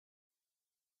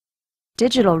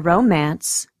Digital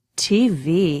Romance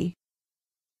TV.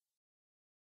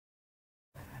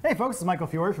 Hey folks, it's Michael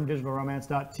Fiore from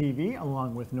digitalromance.tv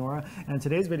along with Nora, and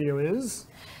today's video is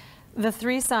the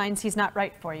 3 signs he's not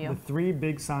right for you. the 3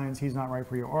 big signs he's not right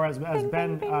for you, or as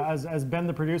Ben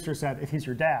the producer said, if he's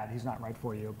your dad, he's not right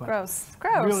for you. But gross.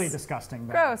 Really disgusting.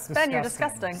 Ben. Gross. Ben, you're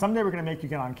disgusting. Someday we're going to make you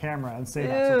get on camera and say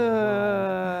that to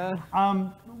the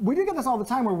world. We do get this all the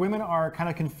time where women are kind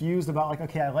of confused about, like,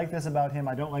 okay, I like this about him,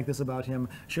 I don't like this about him.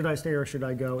 Should I stay or should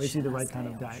I go? Is he the right kind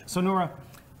of guy? So Nora,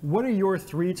 what are your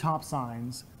 3 top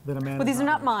signs that a man? Well, these are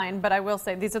not mine, but I will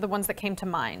say these are the ones that came to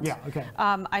mind. Yeah, okay.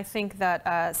 I think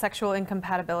that sexual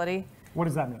incompatibility. What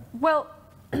does that mean? Well,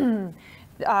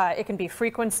 it can be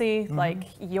frequency, like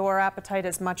your appetite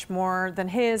is much more than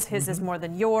his is more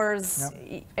than yours,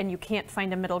 and you can't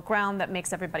find a middle ground that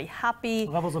makes everybody happy.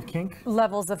 Levels of kink?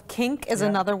 Levels of kink is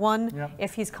another one. Yep.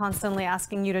 If he's constantly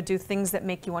asking you to do things that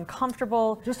make you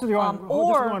uncomfortable. Just to go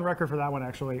on record for that one,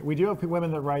 actually, we do have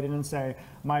women that write in and say,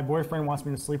 my boyfriend wants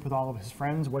me to sleep with all of his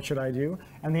friends, what should I do?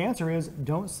 And the answer is,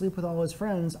 don't sleep with all his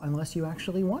friends unless you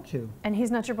actually want to. And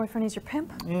he's not your boyfriend, he's your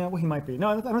pimp? Yeah, well, he might be. No,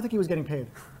 I don't think he was getting paid.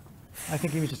 I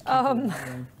think he was just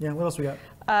yeah, what else we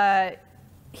got?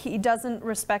 He doesn't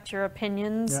respect your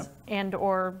opinions and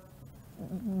or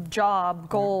job,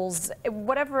 goals,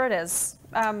 whatever it is.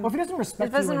 Well, if he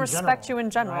doesn't respect you in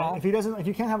general, right? If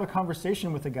you can't have a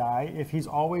conversation with a guy, if he's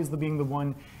always being the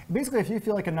one, basically if you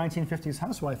feel like a 1950s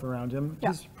housewife around him,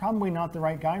 he's probably not the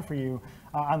right guy for you,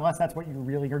 unless that's what you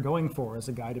really are going for as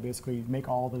a guy, to basically make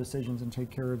all the decisions and take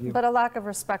care of you. But a lack of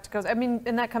respect goes, I mean,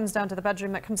 and that comes down to the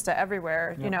bedroom, that comes to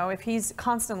everywhere. You know, if he's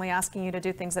constantly asking you to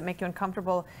do things that make you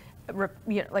uncomfortable,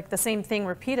 like the same thing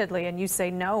repeatedly, and you say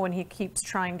no, and he keeps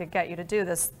trying to get you to do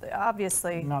this,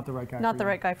 obviously not the right guy.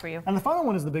 Right guy for you. And the final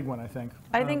one is the big one, I think.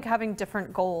 I think having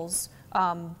different goals,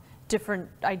 different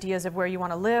ideas of where you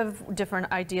want to live, different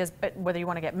ideas whether you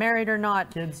want to get married or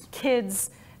not. Kids.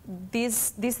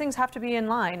 These things have to be in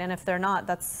line, and if they're not,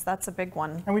 that's a big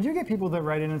one. And we do get people that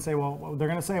write in and say, well, they're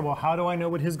going to say, well, how do I know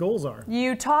what his goals are?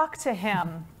 You talk to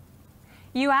him.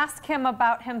 You ask him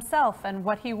about himself and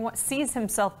what he sees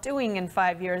himself doing in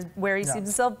 5 years, where he sees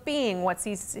himself being, what's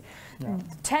he's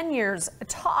 10 years.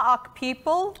 Talk,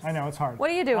 people. I know, it's hard. What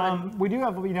are you doing? We do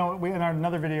have, in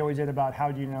another video we did about how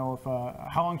do you know if,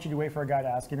 how long should you wait for a guy to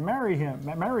ask you to marry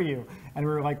you? And we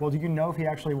were like, well, do you know if he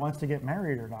actually wants to get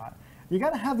married or not? You got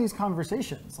to have these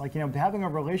conversations. Like, having a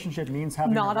relationship means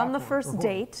having not on the first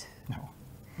date. No.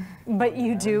 But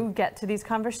you do get to these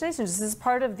conversations. This is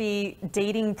part of the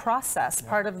dating process,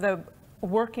 part of the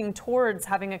working towards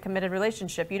having a committed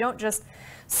relationship. You don't just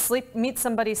meet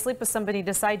somebody, sleep with somebody,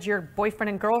 decide you're boyfriend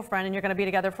and girlfriend and you're going to be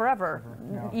together forever.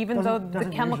 No. Even though the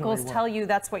chemicals tell you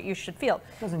that's what you should feel.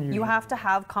 You have to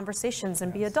have conversations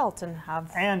and be adult and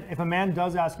have... And if a man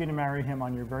does ask you to marry him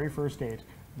on your very first date,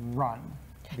 run.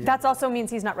 That also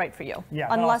means he's not right for you. Yeah,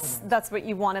 unless that's what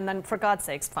you want, and then for God's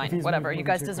sakes, fine, whatever. You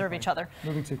guys deserve each other.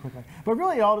 Moving too quickly. But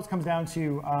really, it all just comes down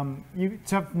to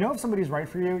to know if somebody's right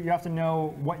for you, you have to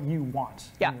know what you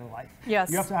want in your life.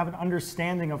 Yes. You have to have an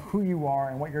understanding of who you are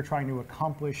and what you're trying to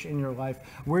accomplish in your life.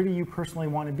 Where do you personally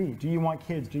want to be? Do you want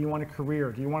kids? Do you want a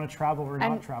career? Do you want to travel or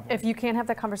not travel? If you can't have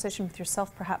that conversation with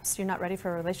yourself, perhaps you're not ready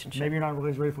for a relationship. Maybe you're not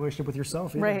ready for a relationship with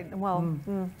yourself either. Right. Well.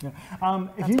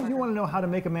 If you do want to know how to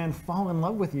make a man fall in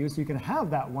love with you so you can have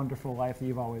that wonderful life that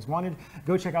you've always wanted,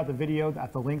 go check out the video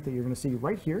at the link that you're going to see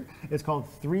right here. It's called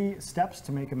 3 Steps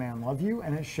to Make a Man Love You,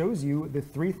 and it shows you the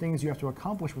 3 things you have to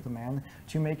accomplish with a man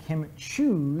to make him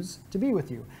choose to be with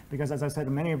you. Because as I said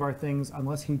in many of our things,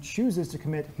 unless he chooses to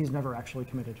commit, he's never actually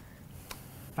committed.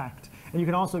 Fact. And you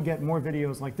can also get more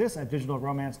videos like this at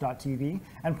digitalromance.tv.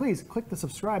 And please click the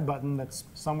subscribe button that's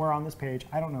somewhere on this page.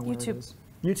 I don't know where it is.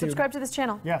 YouTube. Subscribe to this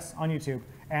channel. Yes, on YouTube.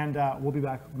 And we'll be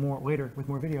back later with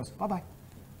more videos. Bye-bye.